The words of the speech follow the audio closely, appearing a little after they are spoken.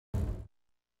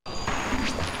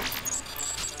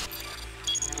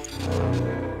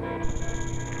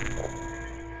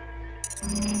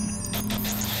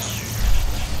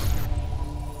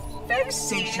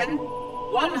annexation.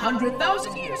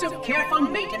 100,000 years of careful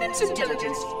maintenance and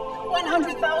diligence.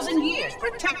 100,000 years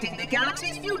protecting the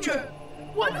galaxy's future.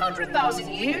 100,000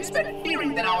 years spent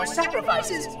fearing that our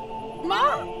sacrifices,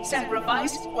 my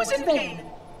sacrifice, was in vain.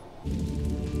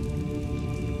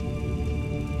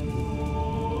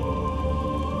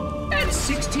 And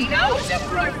 16 hours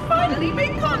after I finally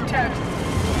made contact.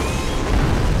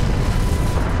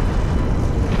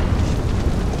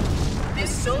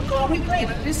 This so-called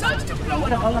reclaimer decides to blow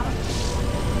it all up.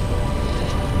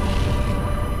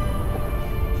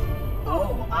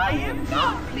 Oh, I am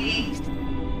not pleased.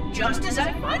 Just as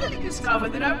I finally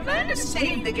discovered that our plan to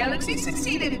save the galaxy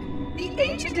succeeded, the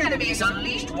ancient enemy is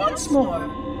unleashed once more.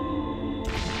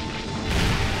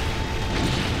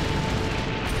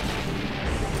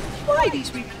 Why these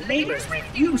reclaimers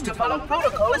refuse to follow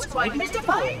protocol is quite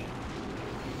mystifying.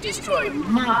 Destroy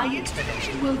my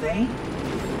installation, will they?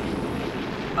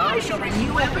 I shall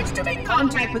renew efforts to make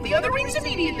contact with the other rings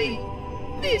immediately.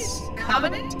 This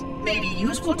covenant may be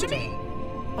useful to me,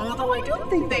 although I don't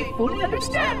think they fully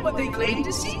understand what they claim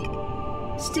to seek.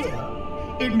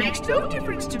 Still, it makes no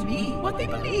difference to me what they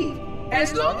believe,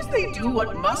 as long as they do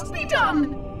what must be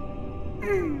done.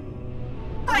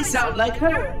 I sound like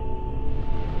her.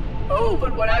 Oh,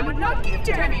 but what I would not give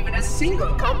to have even a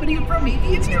single company of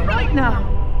Prometheans here right now.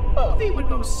 Oh, they would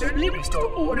most certainly restore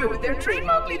order with their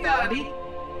trademark lethality.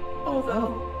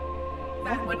 Although,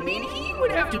 that would mean he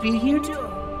would have to be here too.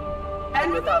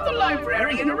 And without the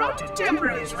librarian around to temper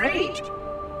his rage,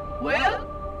 well,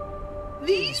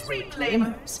 these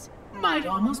reclaimers might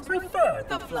almost prefer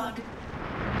the Flood.